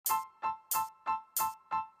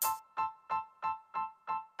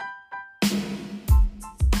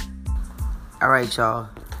Alright, y'all.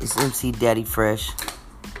 It's MC Daddy Fresh.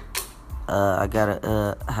 I got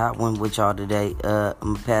a hot one with y'all today.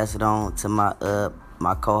 I'm gonna pass it on to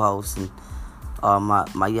my co-hosts and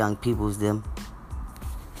my young peoples them.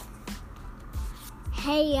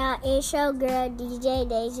 Hey y'all, it's your girl DJ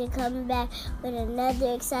Deja coming back with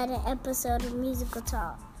another exciting episode of Musical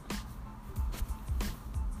Talk.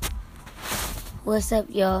 What's up,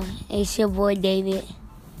 y'all? It's your boy David,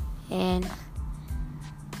 and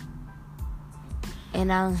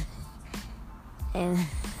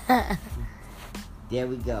There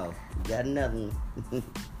we go. We got another one.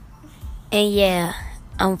 and yeah,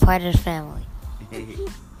 I'm part of the family.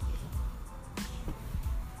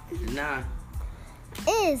 Nah.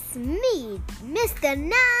 It's me, Mr.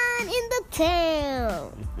 Nine in the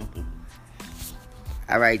town.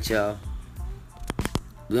 Alright, y'all.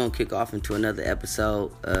 We're gonna kick off into another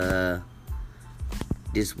episode.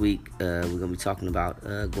 This week, we're gonna be talking about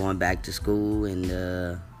going back to school,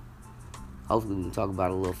 and hopefully we can talk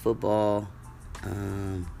about a little football.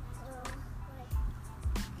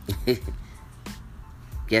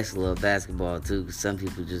 Guess a little basketball too, because some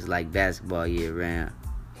people just like basketball year round.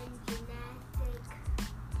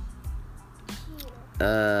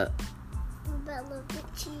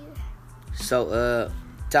 So,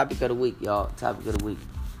 topic of the week, y'all. Topic of the week.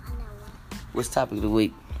 What's topic of the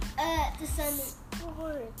week? The summer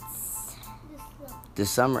sports. The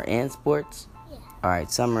summer and sports? Yeah.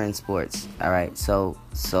 Alright, summer and sports. Alright, so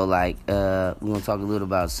like, we're going to talk a little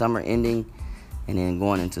about summer ending and then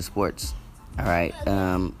going into sports. Alright,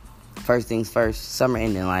 first things first, summer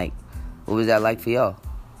ending, like, what was that like for y'all?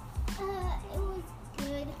 It was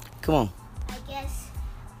good. Come on. I guess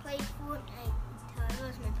played Fortnite until I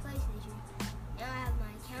lost my PlayStation. Now I have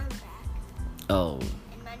my account back. Oh.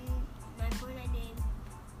 And my Fortnite name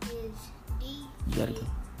is You gotta go.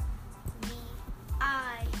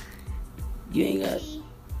 DVI.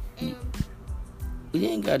 You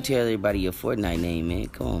ain't got to tell everybody your Fortnite name, man.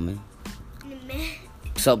 Come on, man.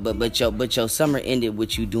 So, but your summer ended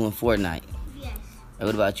with you doing Fortnite. Yes.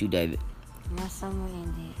 What about you, David? My summer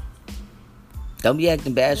ended. Don't be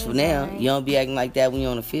acting bashful It was now. alright. You don't be acting like that when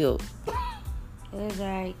you're on the field. It was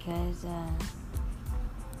alright, cause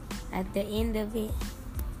at the end of it,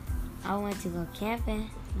 I went to go camping,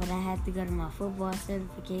 but I had to go to my football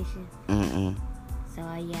certification. Mm-mm. So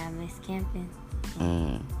yeah, I missed camping.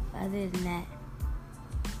 Mm. Other than that,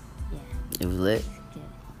 yeah, It was lit. it's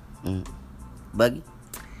good. Buggy,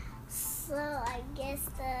 So I guess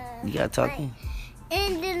you gotta talk in.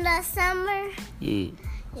 ending the summer Yeah.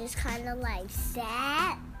 is kind of like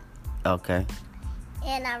sad. Okay.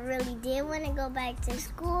 And I really did want to go back to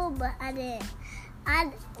school, but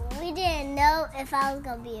we didn't know if I was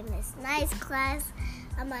gonna be in Miss Nice class.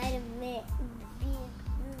 I might have be in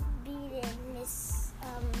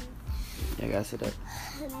I gotta sit up.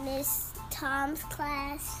 Miss Tom's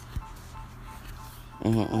class.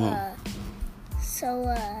 Yeah.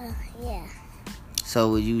 Yeah. So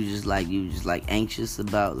were you just like anxious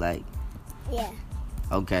about like? Yeah.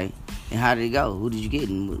 Okay. And how did it go? Who did you get?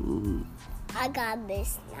 And I got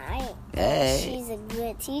Miss Knight. Hey. She's a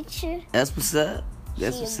good teacher. That's what's up.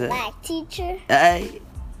 That's She's what's a up. black teacher. Hey.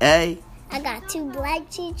 I got 2 black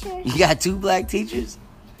teachers. You got 2 black teachers?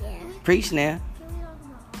 Yeah. Preach now. Can we talk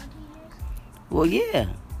about our teachers? Well, yeah.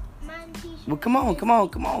 My teacher. Well, come on.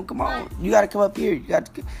 You gotta come up here. You got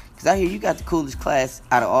to, cause I hear you got the coolest class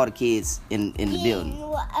out of all the kids in the building.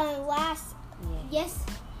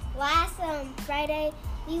 Last Friday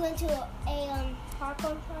we went to a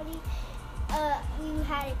popcorn party. We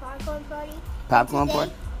had a popcorn party. Popcorn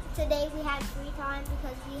party? Today we had free time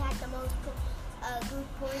because we had the most group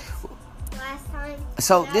points last time.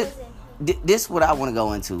 So And I this is what I want to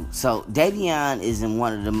go into. So Davion is in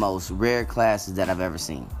one of the most rare classes that I've ever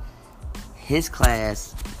seen. His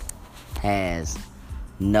class has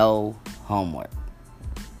no homework.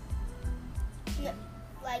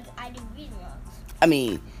 like I do reading logs. I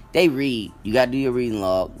mean, they read. You got to do your reading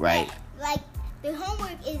log, right? Like the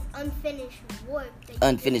homework is unfinished work.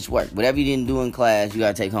 Unfinished work. Whatever you didn't do in class, you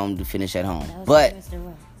got to take home to finish at home. That was But semester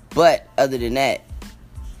one. But other than that,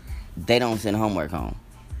 they don't send homework home.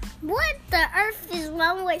 What the earth is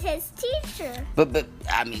wrong with his teacher? But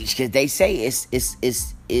I mean, because they say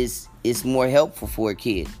it's more helpful for a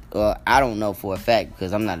kid. I don't know for a fact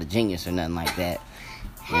because I'm not a genius or nothing like that.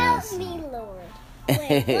 Help me, Lord.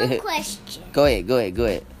 Wait, one question. Go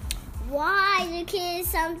ahead. Why do kids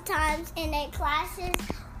sometimes in their classes,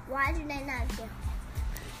 why do they not go?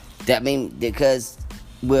 That mean because,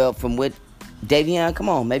 well, from what Davion, come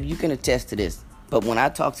on, maybe you can attest to this. But when I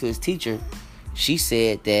talked to his teacher, she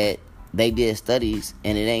said that they did studies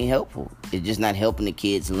and it ain't helpful. It's just not helping the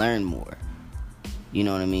kids learn more. You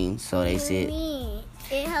know what I mean? So they said.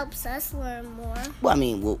 It helps us learn more. Well, I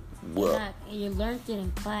mean, You learned it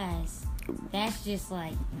in class. That's just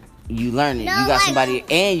like. You learn it. No, You got like, somebody,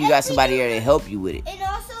 and you got somebody there to help you with it. And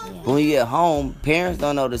also, When you get home, parents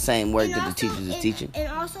don't know the same work that the teachers is teaching. And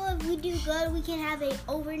also, if we do good, we can have an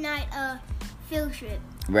overnight field trip.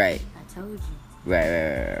 Right. I told you.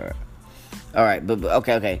 Right. All right, but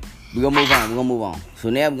okay. We're gonna move on. So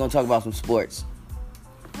now we're gonna talk about some sports.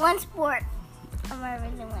 One sport. I'm already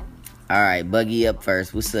one. All right, Buggy up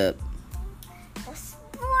first. What's up? The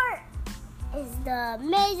sport is the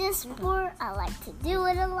amazing sport. I like to do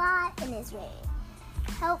it a lot, and it's very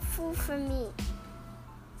helpful for me.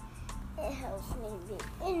 It helps me be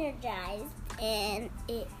energized, and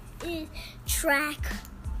it is track.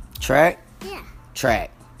 Track? Yeah.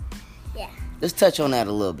 Track. Yeah. Let's touch on that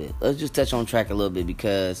a little bit. Let's just touch on track a little bit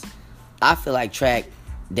because I feel like track,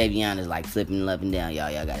 Davion is like flipping up and down.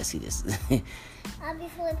 Y'all gotta see this. I'll be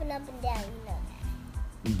flipping up and down, you know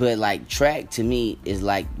that. But like track to me is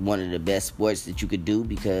like one of the best sports that you could do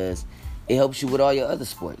because it helps you with all your other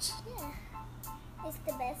sports. Yeah. It's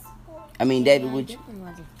the best sport. I mean, David,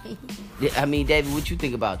 Yeah, what you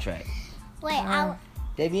think about track? Wait,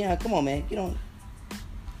 Davion, come on, man. You don't.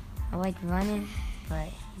 I like running, but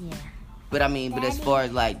yeah. But I mean, but as Daddy, far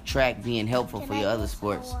as like track being helpful for can your I other get some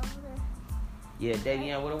sports. water? Yeah,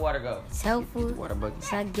 Davion, where the water go? It's helpful Get the water bucket.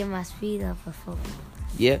 so I can get my speed up for football.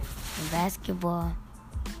 Yeah. And basketball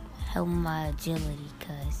help my agility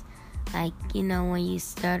because, like, you know, when you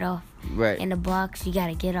start off Right. in the box, you got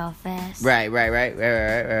to get off fast. Right.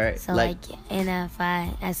 So, and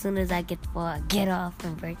as soon as I get the ball, I get off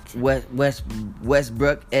and break it.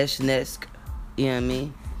 Westbrook Eshnesk, you know what I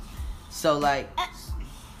mean? So like,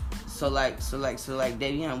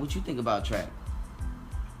 Davion, what you think about track?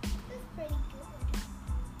 It's pretty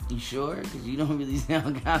good. You sure? Because you don't really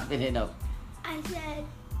sound confident though. I said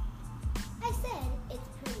it's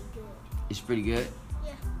pretty good. It's pretty good.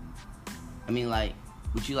 Yeah. I mean, like,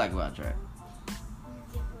 what you like about track? You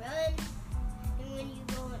can run, and when you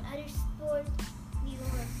go on other sports, you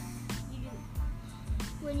do.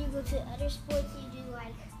 When you go to other sports, you do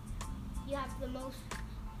like you have the most.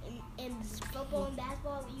 In football and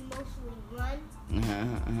basketball, you mostly run.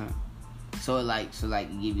 So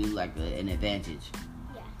it give you like an advantage.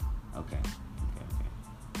 Yeah. Okay.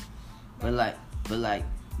 But like,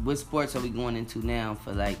 what sports are we going into now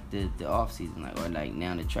for like the off season, like, or like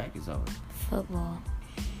now the track is over? Football.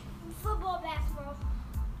 Football, basketball,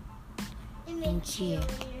 And cheer.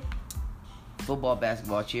 Football,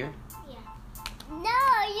 basketball, cheer. Yeah. No,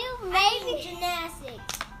 you made me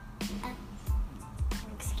gymnastics.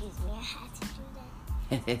 Excuse me, I had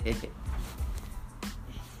to do that.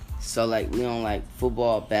 So like we on like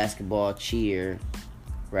football, basketball, cheer,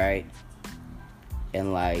 right?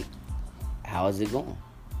 And like, how is it going?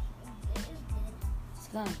 It's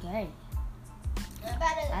going great.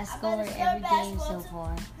 I I scored every game so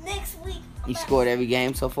far. Next week. You scored every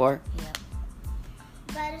game so far. Yep.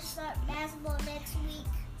 About to start basketball next week.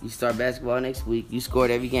 You start basketball next week. You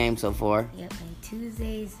scored every game so far. Yep. And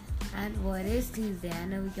Tuesdays, it is Tuesday. I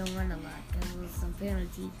know we can run a lot because there was some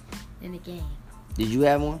penalties in the game. Did you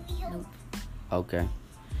have one? Nope. Okay.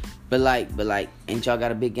 But like, ain't y'all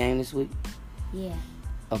got a big game this week? Yeah.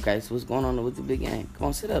 Okay, so what's going on with the big game? Come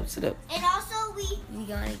on, sit up. And also We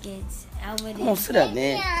going against Alma. Come on, sit up,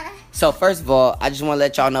 man. Yeah. So first of all, I just want to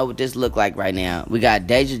let y'all know what this look like right now. We got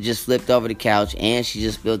Deja just flipped over the couch and she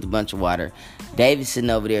just spilled a bunch of water. David's sitting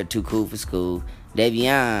over there too cool for school.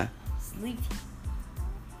 Davion, Sleepy.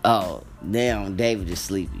 oh, damn, David is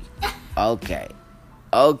sleepy. Okay,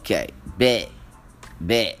 bet.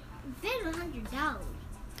 Bet $100.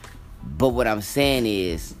 But what I'm saying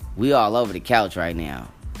is, we all over the couch right now.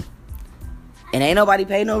 And ain't nobody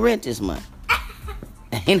paid no rent this month.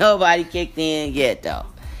 Ain't nobody kicked in yet, though.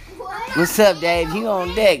 What's up, Dave? You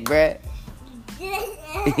on deck, bruh.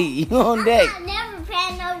 You on deck. I'm never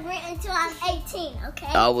paying no rent until I'm 18, okay?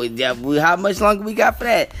 Oh, well, yeah, how much longer we got for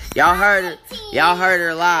that? Y'all heard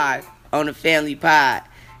her live on the Family Pod.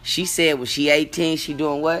 She said when she 18, she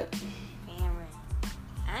doing what?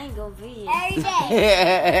 I ain't gonna be here. Every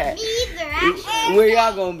day. Me either. Where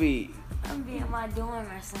y'all gonna be? I'm be in my dorm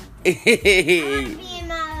or something. I'm gonna be in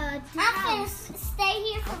my I'm gonna stay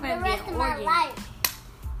here for the rest of my life.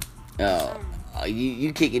 Oh,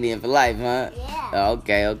 you kicking in for life, huh? Yeah. Oh,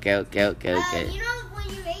 okay. You know when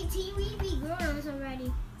you're 18, we be grown-ups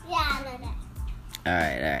already. Yeah, I know that.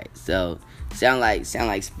 All right. So sound like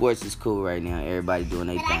sports is cool right now. Everybody doing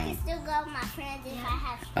their But I can thing. still go with my friends if I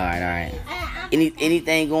have to. All right.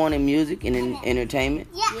 Anything going in music and in entertainment?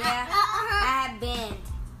 Yeah. Yeah. I had band.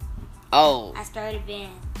 Oh, I started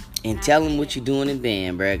band. And tell them what you're doing in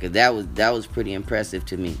band, bruh, because that was pretty impressive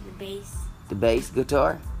to me. The bass. The bass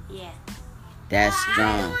guitar? Yeah. That's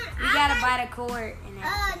strong. We gotta buy the cord and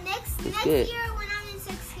everything. Next good. year when I'm in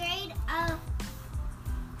 6th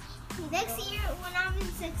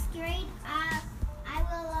grade,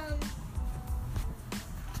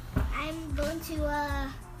 I'm going to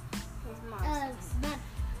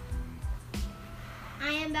I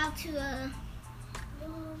am about to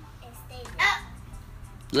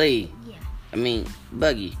Lee. yeah. I mean,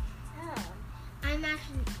 Buggy. I'm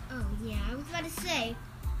actually I was about to say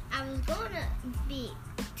I was going to be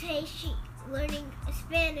learning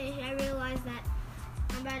Spanish. I realized that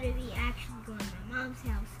I'm about to be actually going to my mom's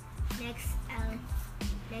house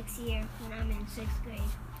next year when I'm in 6th grade.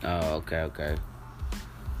 Oh, okay.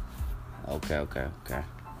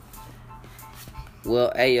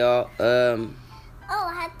 Well, hey y'all. I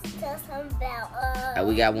have to tell something about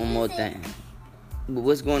We got one more thing.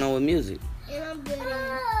 What's going on with music? And I'm good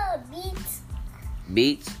beats.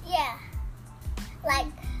 Beats? Yeah. Like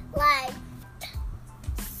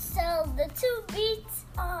so the two beats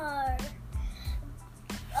are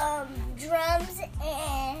drums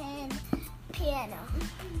and piano.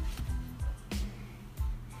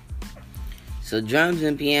 So drums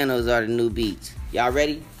and pianos are the new beats. Y'all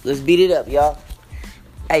ready? Let's beat it up, y'all.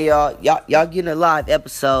 Hey, y'all getting a live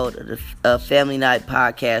episode of the Family Night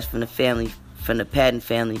podcast from the Patton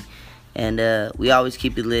family, and we always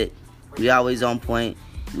keep it lit. We always on point.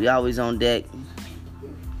 We always on deck.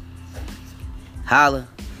 Holla.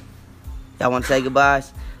 Y'all want to say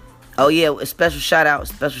goodbyes? Oh yeah, a special shout out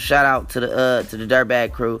to the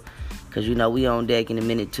Dirtbag crew, cause you know we on deck in a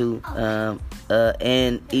minute too.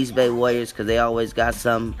 And East Bay Warriors, cause they always got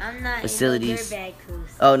some I'm not facilities. in no Dirtbag crew.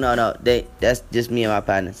 Oh no, that's just me and my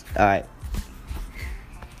partners. All right.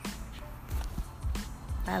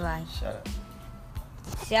 Bye. Shut up.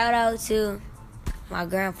 Shout out to my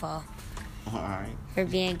grandpa All right. for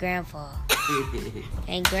being grandpa.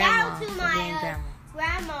 And Shout grandma out to for my being grandma.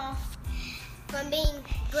 grandma from being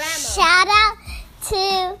grandma. Shout out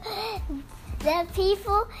to the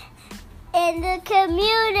people in the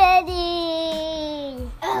community.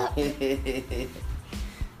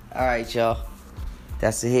 All right, y'all.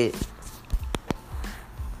 That's a hit.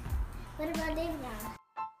 What about Dave now?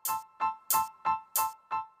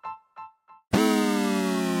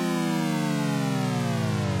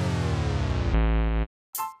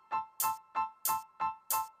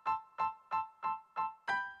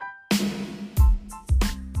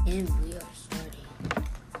 And we are starting.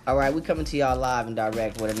 All right, we coming to y'all live and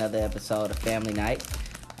direct with another episode of Family Night.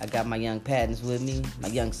 I got my young Pattons with me, my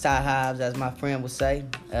young Sahibs, as my friend would say.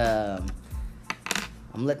 I'm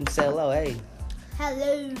letting them say hello. Hey.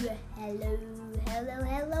 Hello.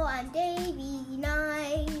 I'm Davey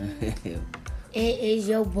 9. It is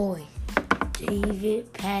your boy,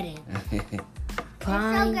 David Patton.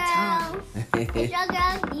 Prime time. It's your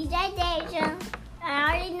girl, DJ Deja. I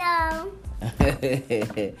already know.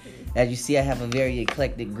 As you see, I have a very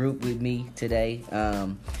eclectic group with me today.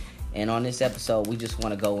 And on this episode, we just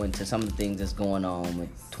want to go into some of the things that's going on with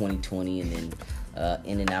 2020 and then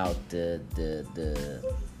in and out the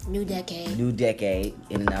New decade.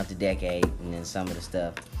 in and out the decade, and then some of the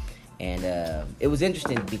stuff. And it was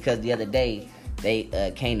interesting because the other day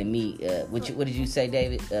they came to me. What did you say,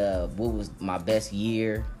 David? What was my best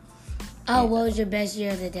year? Oh, what was your best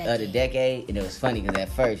year of the decade? The decade. And it was funny because at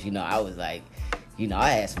first, I was like,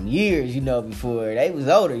 I had some years, before they was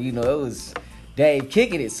older. It was Dave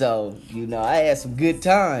kicking it, so I had some good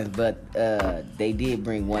times. But they did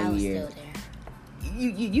bring I one was year. still there.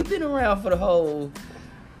 You've been around for the whole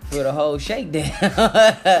shakedown.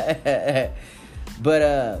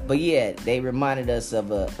 But yeah, they reminded us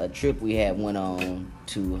of a trip we had went on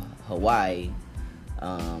to Hawaii.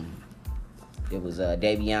 It was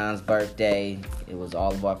Davion's birthday. It was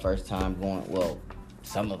all of our first time going. Well,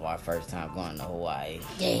 some of our first time going to Hawaii.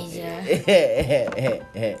 Deja.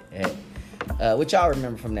 What y'all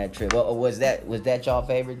remember from that trip? Was that y'all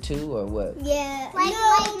favorite too, or what? Yeah.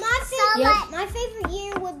 My favorite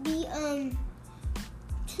year would be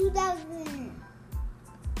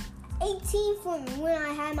 2018 for when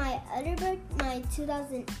I had my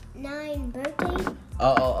 2009 birthday.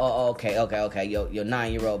 Oh, okay. Your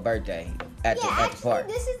 9-year-old birthday at the park.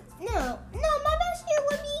 This is no. My best year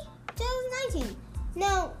would be 2019.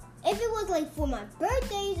 Now, if it was like for my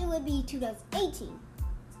birthdays, it would be 2018.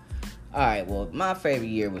 All right. Well, my favorite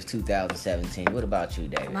year was 2017. What about you,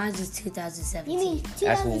 David? Mine was 2017. You mean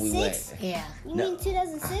That's when we 2006? went. Yeah. You No. mean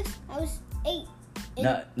 2006? I was 8.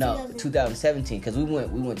 No, 2017, because we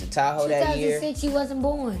went to Tahoe that year. 2006, you wasn't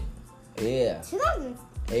born. Yeah.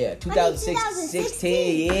 Yeah,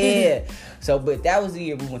 2016. Yeah. So, but that was the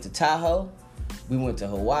year we went to Tahoe. We went to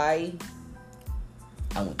Hawaii.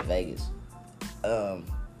 I went to Vegas.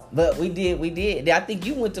 But we did. I think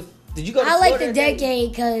you went to. Did you go to I Florida? like the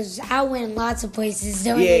decade because I went lots of places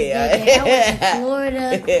during Yeah. this decade. I went to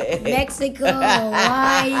Florida, Mexico,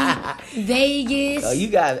 Hawaii, Vegas. Oh, you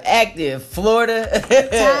guys active. Florida.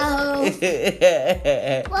 Tahoe.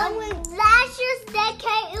 Well, with last year's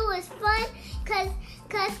decade, it was fun because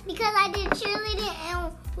I did cheerleading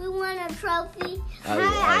and we won a trophy.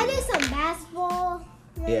 I did some basketball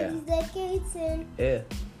Yeah. these decades and Yeah.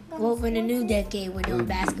 Well, in the new decade, we're doing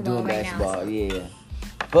basketball Doing right basketball, now. yeah.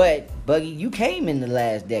 But Buggy, you came in the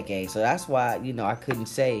last decade, so that's why I couldn't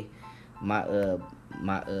say my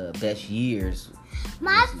best years.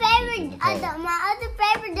 My other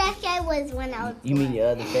favorite decade was when I was You mean born. your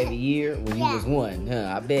other favorite year when you Yeah. was 1,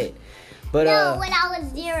 huh? I bet. But No, when I was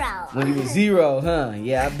 0. when you was 0, huh?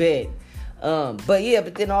 Yeah, I bet.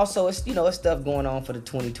 But then also it's it's stuff going on for the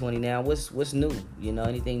 2020 now. What's new?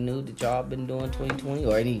 Anything new that y'all been doing 2020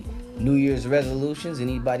 or any New Year's resolutions?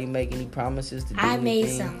 Anybody make any promises to do I made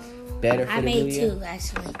anything some. better for I the made new year? 2,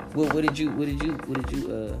 actually. What did you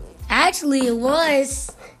Actually, it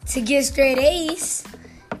was to get straight A's.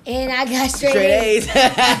 And I got straight A's? A's.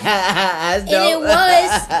 That's And dope. it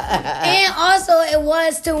was. And also, it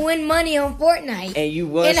was to win money on Fortnite. And you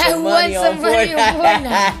won And I some won money some on money on Fortnite.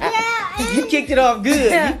 yeah, You kicked it off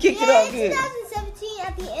good. You kicked it yeah, off in good. 2017,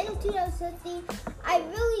 at the end of 2017, I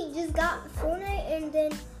really just got Fortnite, and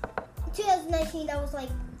then 2019, that was like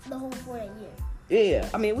the whole Fortnite year. Yeah,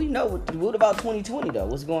 I mean we know. What about 2020 though?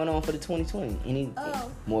 What's going on for the 2020? Any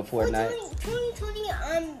more For Fortnite? 2020,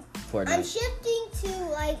 I'm Fortnite. shifting to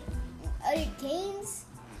like other games.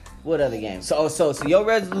 What other games? So your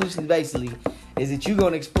resolution basically is that you're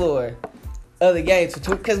gonna explore other games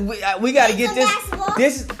because we got to And get some this. basketball.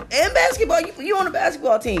 This and basketball. You on the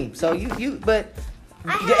basketball team, so but.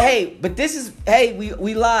 We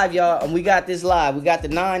live, y'all, and we got this live. We got the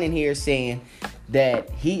 9 in here saying that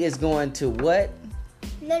he is going to what?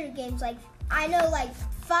 Another games, like I know like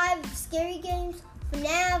 5 scary games: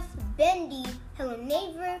 FNAF, Bendy, Hello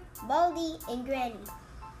Neighbor, Baldi, and Granny.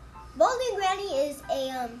 Baldi and Granny is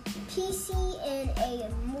a PC and a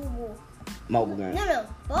mobile. Mobile game. No,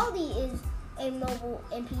 Baldi is a mobile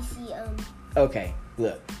and PC. Okay,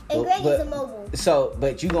 look. And Granny is a mobile. So,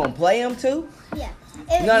 but you gonna play them too? Yeah.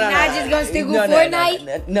 And No. not just gonna stick with No,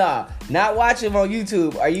 Fortnite? No, not watch him on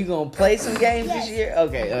YouTube. Are you gonna play some games Yes. this year?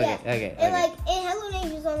 Okay. And like, and Hello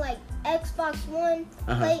Neighbor is on like Xbox One,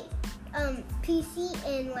 Uh-huh. PC,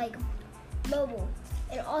 and like mobile.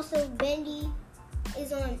 And also Bendy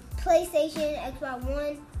is on PlayStation, Xbox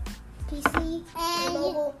One, PC, and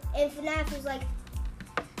mobile. And FNAF is like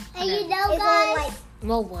And you know, it's on guys, like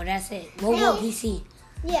Mobile, that's it. Mobile No. PC.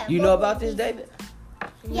 yeah. You know mobile about this, PC. David?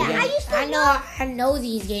 Yeah, Yeah. I used to I know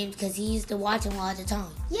these games because he used to watch them all the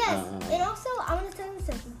time. Yes, Uh-huh. and also I want to tell you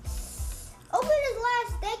something. Over this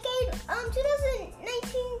last decade,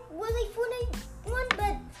 2019 was a Fortnite one,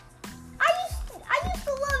 but I used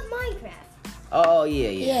to love Minecraft. Oh yeah.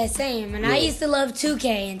 Yeah, same. And I Yeah. used to love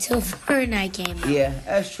 2K until Fortnite came out. Yeah,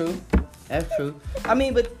 that's true. I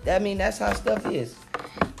mean, that's how stuff is.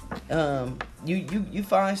 You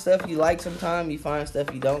find stuff you like sometimes, you find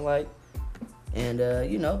stuff you don't like, and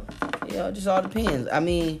it just all depends. I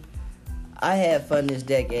mean, I had fun this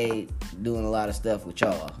decade doing a lot of stuff with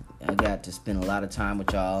y'all. I got to spend a lot of time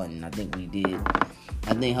with y'all, and I think we did.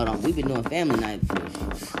 We've been doing family night for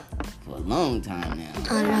a long time now.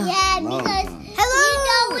 I know. yeah, Long because time.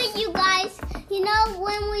 you know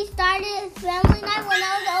when we started family night when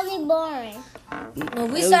I was only born. No,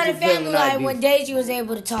 we It was started a Family Night before. when Daisy was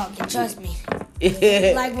able to talk, and trust me,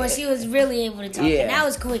 like when she was really able to talk. Yeah. And that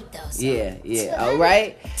was quick though. So. Yeah. All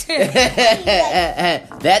right.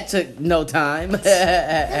 That took no time. My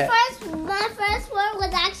first word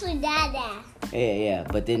was actually Dada. Yeah.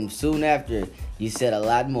 But then soon after, you said a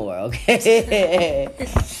lot more, okay?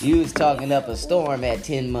 You was talking up a storm at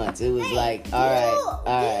 10 months. It was like, all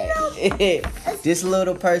right. This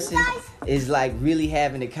little person is like really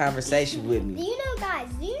having a conversation with Do me. you know, guys?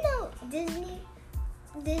 Do you know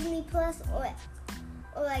Disney Plus or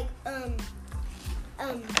like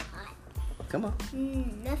Come on.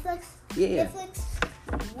 Netflix? Yeah. Netflix.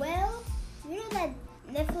 Well, you know that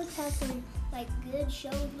Netflix has some like good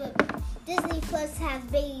shows, but Disney Plus has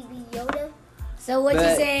Baby Yoda. So what you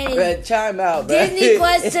saying is But chime out, bro. Disney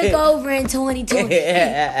Plus took over in 2020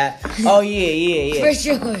 Oh, yeah. for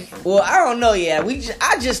sure. Well, I don't know yet.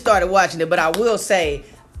 I just started watching it, but I will say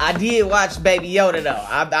I did watch Baby Yoda though.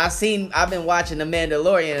 I've been watching The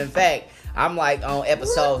Mandalorian. In fact, I'm like on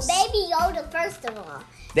episode. Baby Yoda, first of all.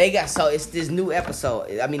 They got it's this new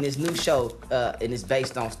episode. I mean, this new show, and it's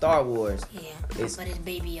based on Star Wars. Yeah, It's- but it's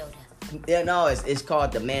Baby Yoda. Yeah, no, it's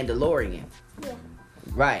called The Mandalorian. Yeah.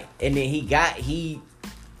 Right, and then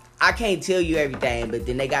I can't tell you everything, but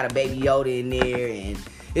then they got a Baby Yoda in there, and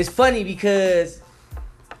it's funny because,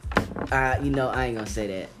 I ain't gonna say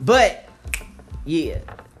that, but yeah.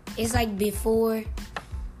 It's like before.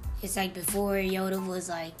 It's like before Yoda was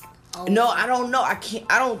like. Old. No, I don't know.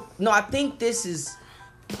 I think this is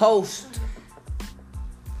post.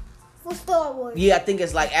 For Star Wars. Yeah, I think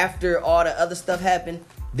it's like after all the other stuff happened.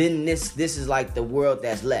 Then this is like the world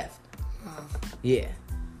that's left. Oh, Yeah.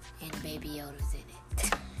 and Baby Yoda's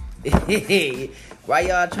in it. Why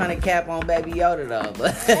y'all trying to cap on Baby Yoda though?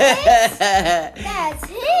 That's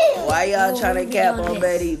him. Why y'all Oh, trying to we cap on on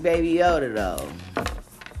this. Baby Yoda though? But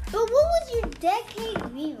what was your decade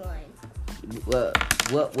rewind? Well,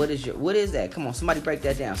 what is that? Come on, somebody break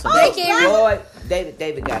that down. So Decade Boy,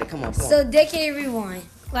 David got it. Come on. So Decade Rewind.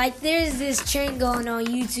 Like there's this trend going on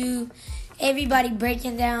YouTube. Everybody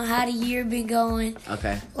breaking down how the year been going.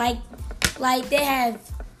 Okay. Like they have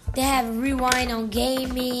a rewind on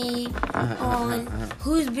gaming, on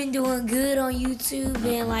who's been doing good on YouTube,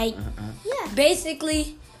 and like Yeah.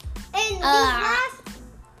 basically And these Uh, last.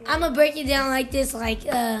 I'm gonna break it down like this. Like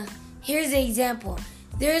here's an example.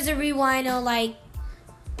 There's a rewind on like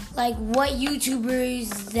what YouTubers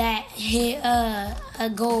that hit a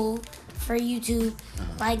goal for YouTube,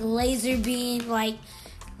 like Laserbeam, like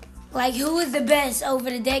who was the best over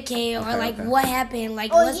the decade, or like okay. what happened,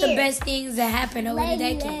 like Oh, what's the yeah. best things that happened over the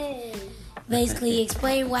decade. Basically,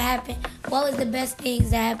 explain what happened. What was the best things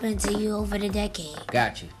that happened to you over the decade?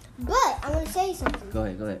 Got you. But I want to tell you something. Go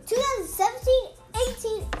ahead. 2017,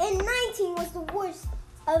 18, and 19 was the worst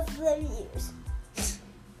of the years.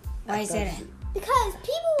 Why you say that? Because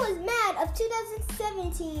people was mad of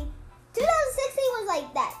 2017. 2016 was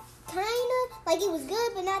like that. Kinda. Like it was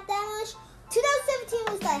good, but not that much. 2017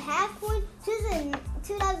 was the half point.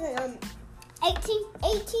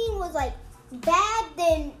 2018 was like bad.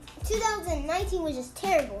 Then 2019 was just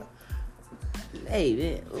terrible. Hey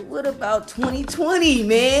man, what about 2020,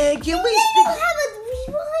 man? Can we? They don't have a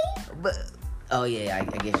rewind. But oh yeah, I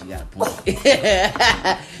guess you got a point.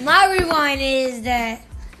 My rewind is that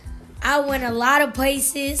I went a lot of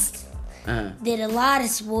places, did a lot of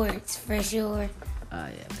sports for sure. Oh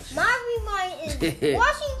yeah. For sure. My rewind is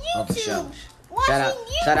watching Oh, for YouTube. sure. Watching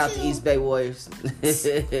YouTube. Shout out to East Bay Warriors.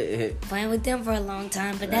 Playing with them for a long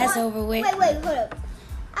time, but that's over with. Wait, hold up.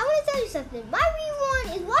 I want to tell you something. My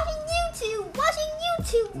rewind is watching YouTube.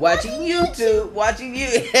 Watching you. Playing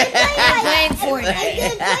Fortnite. And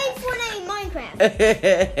then playing Fortnite and Minecraft.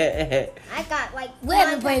 I got like. We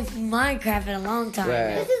haven't played Minecraft in a long time.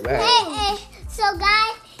 Right. This is Right. So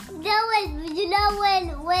guys, you know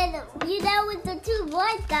what the two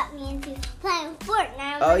boys got me into playing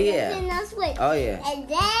Fortnite. Oh, on yeah. Nintendo Switch. Oh yeah. And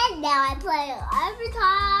then now I play it every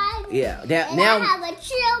time. Yeah. And Now. I have a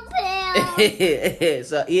chill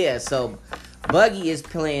pill. So Buggy is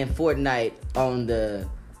playing Fortnite on the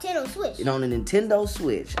Nintendo Switch. Nintendo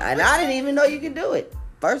Switch, and I didn't even know you could do it.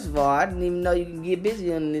 First of all, I didn't even know you can get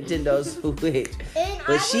busy on the Nintendo Switch. And I But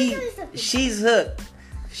wanna tell you something. she's hooked.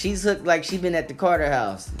 She's hooked like she been at the Carter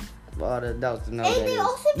house. For all the adults to know And that they is.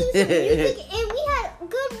 also do some music, and we had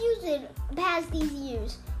good music past these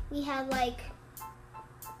years. We have like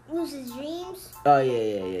Lucid Dreams, Oh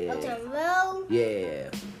yeah. Uptown Road.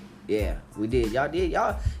 Yeah, we did. Y'all did.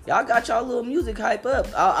 Y'all got y'all little music hype up.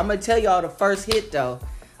 I'm gonna tell y'all the first hit though.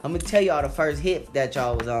 I'm gonna tell y'all the first hit that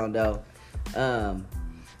y'all was on though.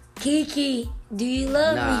 Kiki, do you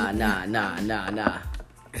love me? Nah.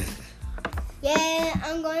 Yeah,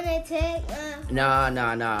 I'm gonna take. Nah.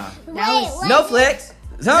 That was No flex.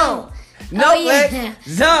 Zone. No Oh, yeah. flex.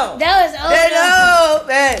 Zone. That was old. No,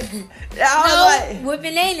 man. I was like,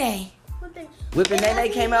 Whippin' Nene. Whippin' Nene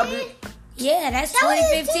came out. Yeah, that's That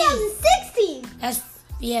was in 2015. 2016. That's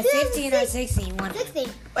 15 or 16. One. 16.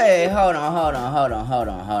 Hey, hold on. I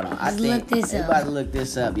Let's think look this we up. about to look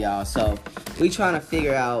this up, y'all. So we trying to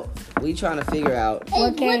figure out.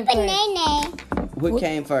 What came Whipping first? Nene. What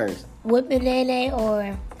came first. Whippin' Nene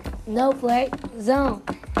or No Flex Zone?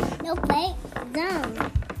 No play.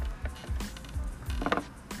 Zone.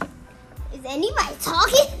 Is anybody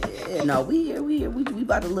talking? Yeah, no, we here. We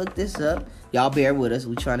about to look this up. Y'all bear with us.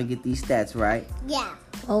 We trying to get these stats right. Yeah.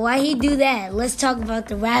 Well, why he do that? Let's talk about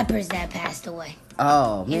the rappers that passed away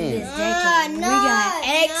Oh in man. this decade. We got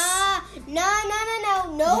X. No.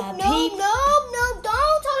 Got Peep. Don't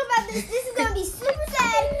talk about this. This is gonna be super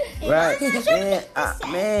sad. And Right, I'm not sure man, it's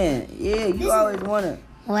sad. man, yeah, you This always wanna.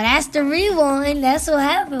 Well, that's the rewind. That's what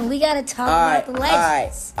happened. We gotta talk about the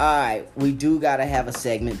legends. All right. We do gotta have a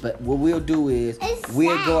segment, but what we'll do is It's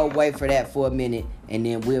we'll sad. go away for that for a minute, and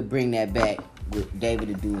then we'll bring that back with David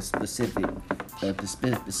to do a specific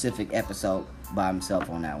episode by himself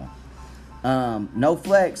on that one. No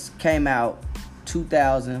Flex came out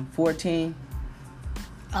 2014.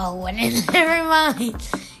 Oh, well, then never mind.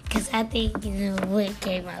 Because I think what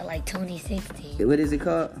came out like 2016. What is it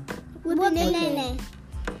called? What the Okay. name?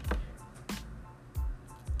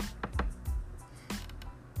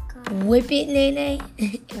 Whip it, Nene.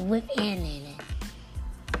 Whip and Nene.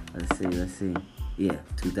 Let's see. Yeah,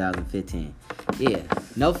 2015. Yeah,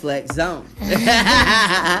 No Flex Zone.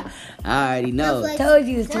 I already know. Flex. Told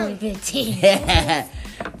you it was 2015.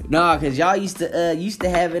 No, cause y'all used to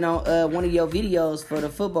have it on one of your videos for the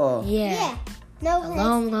football. Yeah. Yeah. No A Flex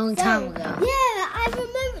long time Zone. ago. Yeah, I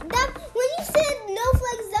remember that. When you said No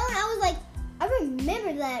Flex Zone, I was like, I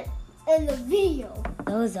remember that in the video.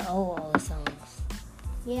 Those are old songs.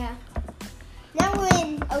 Yeah. Now we're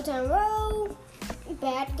in Old Town Road,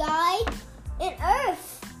 Bad Guy, and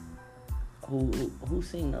Earth. Who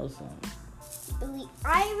sing those songs? Billy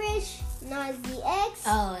Irish, Nazi X,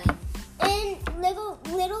 Oh, and Little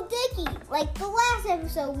Dicky, like the last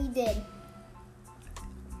episode we did.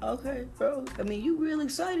 Okay, bro. I mean, you real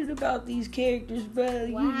excited about these characters, bro.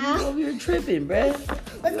 You Wow. over here tripping, bro.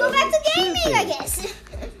 Let's go back to gaming, I guess.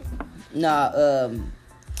 Nah,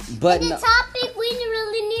 but The no, topic we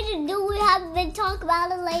really need to do, we haven't been talking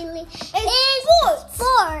about it lately, is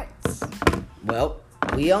sports. well,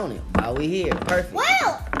 we own it while we here. Perfect. Wow,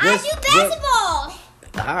 I What's- do basketball.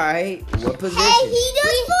 All right. What position? Hey, he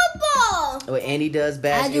does football. Oh, and he does I do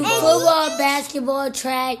basketball. football, basketball,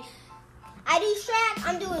 track. I do track.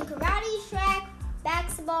 I'm doing karate, track,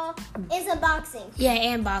 basketball, and some boxing. Yeah,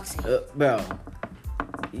 and boxing. Bro,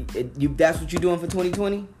 that's what you doing for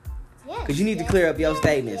 2020? Yes. Because you need to clear up your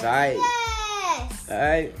statements, all right? Yes. All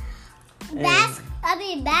right?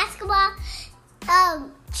 Basketball,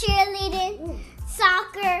 cheerleading,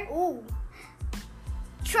 soccer,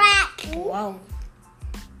 track, Whoa.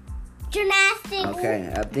 gymnastics.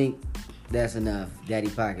 Okay, I think that's enough. Daddy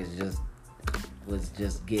Pockets was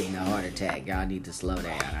just getting a heart attack. Y'all need to slow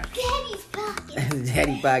down. Daddy's pocket.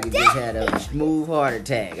 Daddy Pockets just had a smooth heart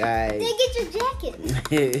attack, all Then right? get your jacket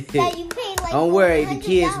that you paid like Don't worry, the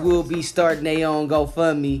kids $400. will be starting their own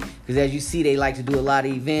GoFundMe because as you see, they like to do a lot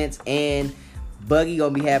of events, and Buggy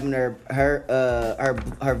gonna be having her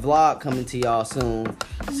vlog coming to y'all soon,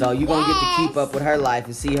 so you gonna get to keep up with her life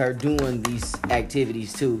and see her doing these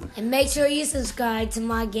activities too. And make sure you subscribe to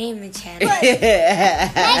my gaming channel. Make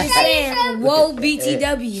I'm sure you saying, whoa,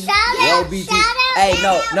 BTW. Shout Yo, out, BT. shout out. Hey,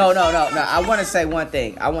 shout no. out. I want to say one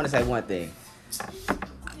thing.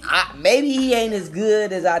 Maybe he ain't as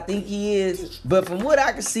good as I think he is, but from what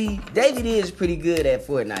I can see, David is pretty good at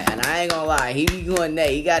Fortnite. And I ain't gonna lie, he be going there.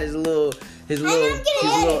 He got his little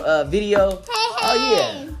video. Hey, Oh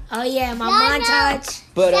yeah. Oh, yeah, my No, no. montage.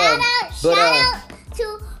 But Shout out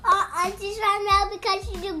to our aunties right now because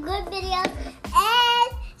she do good videos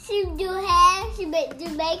and she do hair, she do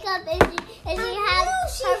makeup, and she has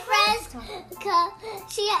her friends.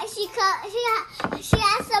 She has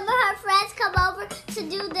some of her friends come over to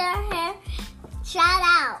do their hair. Shout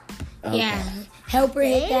out. Okay. Yeah. Help her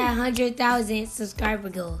hit that 100,000 subscriber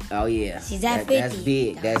goal. Oh yeah. She's at That's 50.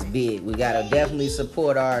 big. That's big. We gotta definitely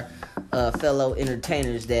support our fellow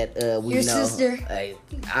entertainers that we Your know. sister. Hey,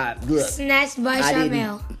 look. Snatched by I Charmel.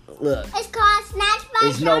 didn't. Look. It's called Snatch by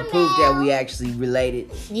There's no proof that Charmel. we actually related.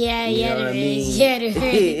 Yeah, You yeah, know there what I is. mean? Yeah, there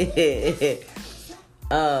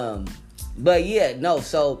is. But yeah, no.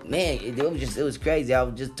 So man, it was crazy. I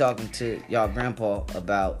was just talking to y'all grandpa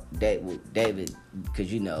about David, because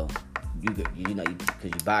you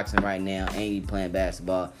boxing right now and you playing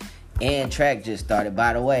basketball. And track just started.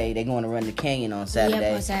 By the way, they're going to run the Canyon on Saturday.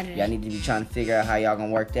 Yep, on Saturday. Y'all need to be trying to figure out how y'all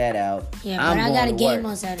gonna work that out. Yeah, but I'm I got going a to game work.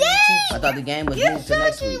 on Saturday, too. I thought the game was Your moved to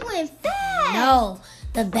next surgery week. went fast. No,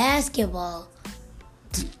 the basketball.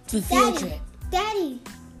 The field trip. Daddy.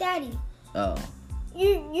 Oh,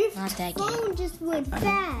 Your Not that phone just went I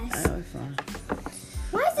fast. know it's fine.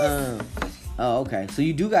 Why is this? Oh, okay. So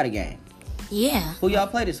you do got a game. Yeah. Who y'all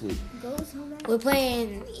play this week? Goes home at- We're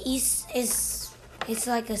playing East. It's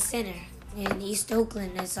like a center in East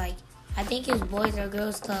Oakland. It's like, I think it's Boys or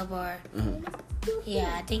Girls Club or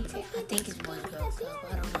yeah, I think it's Boys or Girls Club.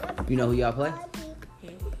 I don't know. You know who y'all play?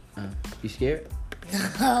 You scared?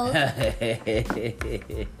 No. I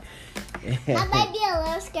might be a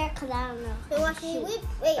little scared because I don't know. Watch me.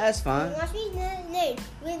 Wait. That's fine. Watch me.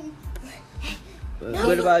 No.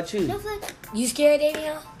 What about you? No flex. You scared,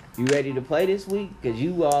 Daniel? You ready to play this week? Because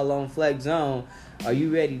you all on flex zone. Are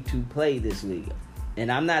you ready to play this week?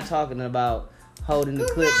 And I'm not talking about holding the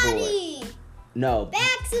clipboard. Karate. No.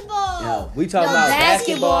 Basketball. No. We talking No, about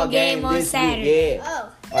basketball basketball game on this Saturday. week. Yeah.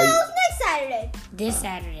 Oh. Are No, you- it's next Saturday. This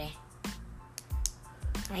Saturday.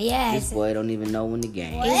 Yeah, This boy don't even know when the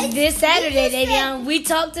game. What? it's this Saturday, You just said- Davion. We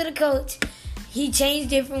talked to the coach. He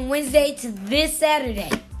changed it from Wednesday to this Saturday.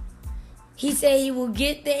 He said he will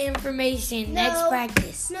get the information next No.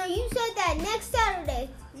 practice. No, you said that next Saturday.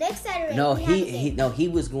 Next Saturday. No, we have a he game. he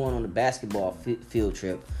was going on a basketball field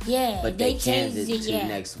trip, Yeah, but they they changed changed it. it to Yeah,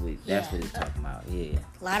 next week. That's Yeah. what he's talking about. Yeah.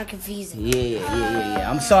 a lot of confusing. Yeah.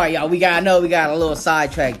 I'm sorry, y'all. I know we got a little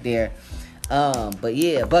sidetrack there. But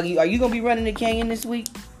yeah, Buggy, are you gonna be running the canyon this week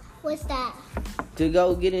What's that? to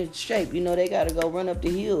go get in shape? You know they gotta go run up the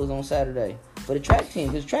hills on Saturday for the track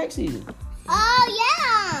team. It's track season. Oh,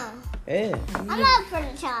 yeah. Yeah. I'm up for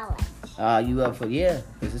the challenge. You up for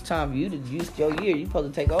it's time for you to use your year. You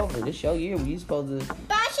supposed to take over. This your year. You supposed to.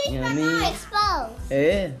 But I changed You know my what I mean? mind. Exposed.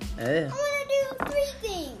 Yeah. I want to do 3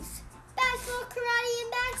 things: basketball,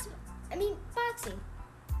 karate, and boxing.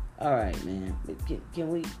 All right, man. But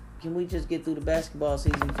can we just get through the basketball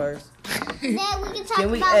season first? Then we can talk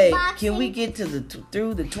Can we about boxing. can we get to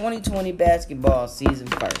through the 2020 basketball season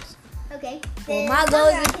first? Okay. Well, Then my goal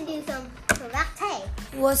summer is- I can do some karate.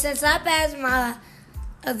 Well, since I passed my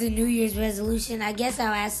other New Year's resolution, I guess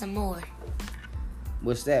I'll add some more.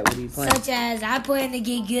 What's that? What are you playing? Such as I plan to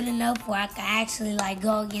get good enough where I can actually like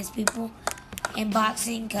go against people in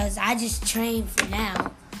boxing, because I just train for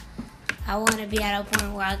now. I want to be at a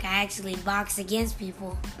point where I can actually box against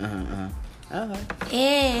people. All right.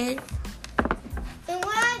 And And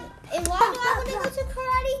why do I want to go to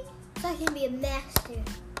karate? So I can be a master.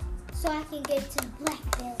 So I can get to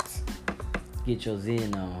black belt. Get your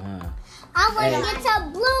zen on, huh? I want Hey. to get to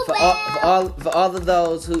blue For belt. all of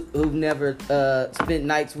those who've never spent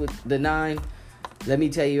nights with the 9, let me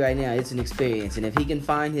tell you right now, it's an experience. And if he can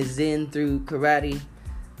find his zen through karate,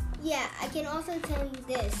 Yeah, I can also tell you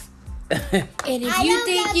this. and if I you know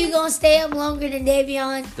think that you're going to stay up longer than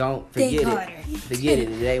Davion, don't Think forget harder. it. Forget it.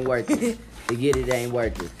 It ain't worth it. Forget it ain't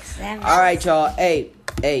worth it. that All right, y'all. Hey,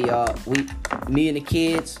 y'all. Me and the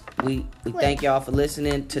kids. We thank y'all for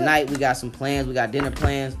listening. Tonight we got some plans. We got dinner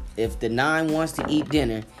plans. If the 9 wants to eat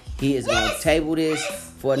dinner, he is gonna table this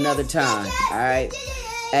for another time. All right.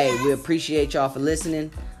 Hey, we appreciate y'all for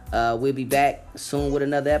listening. We'll be back soon with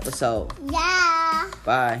another episode. Yeah.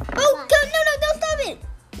 Bye. Oh, no, don't stop it.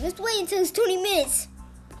 Just wait until it's 20 minutes.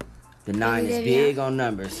 The 9 is big on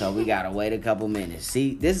numbers, so we gotta wait a couple minutes.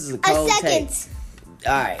 See, this is a cold take.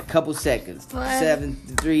 All right, couple seconds. 7,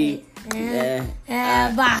 3.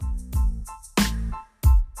 bye.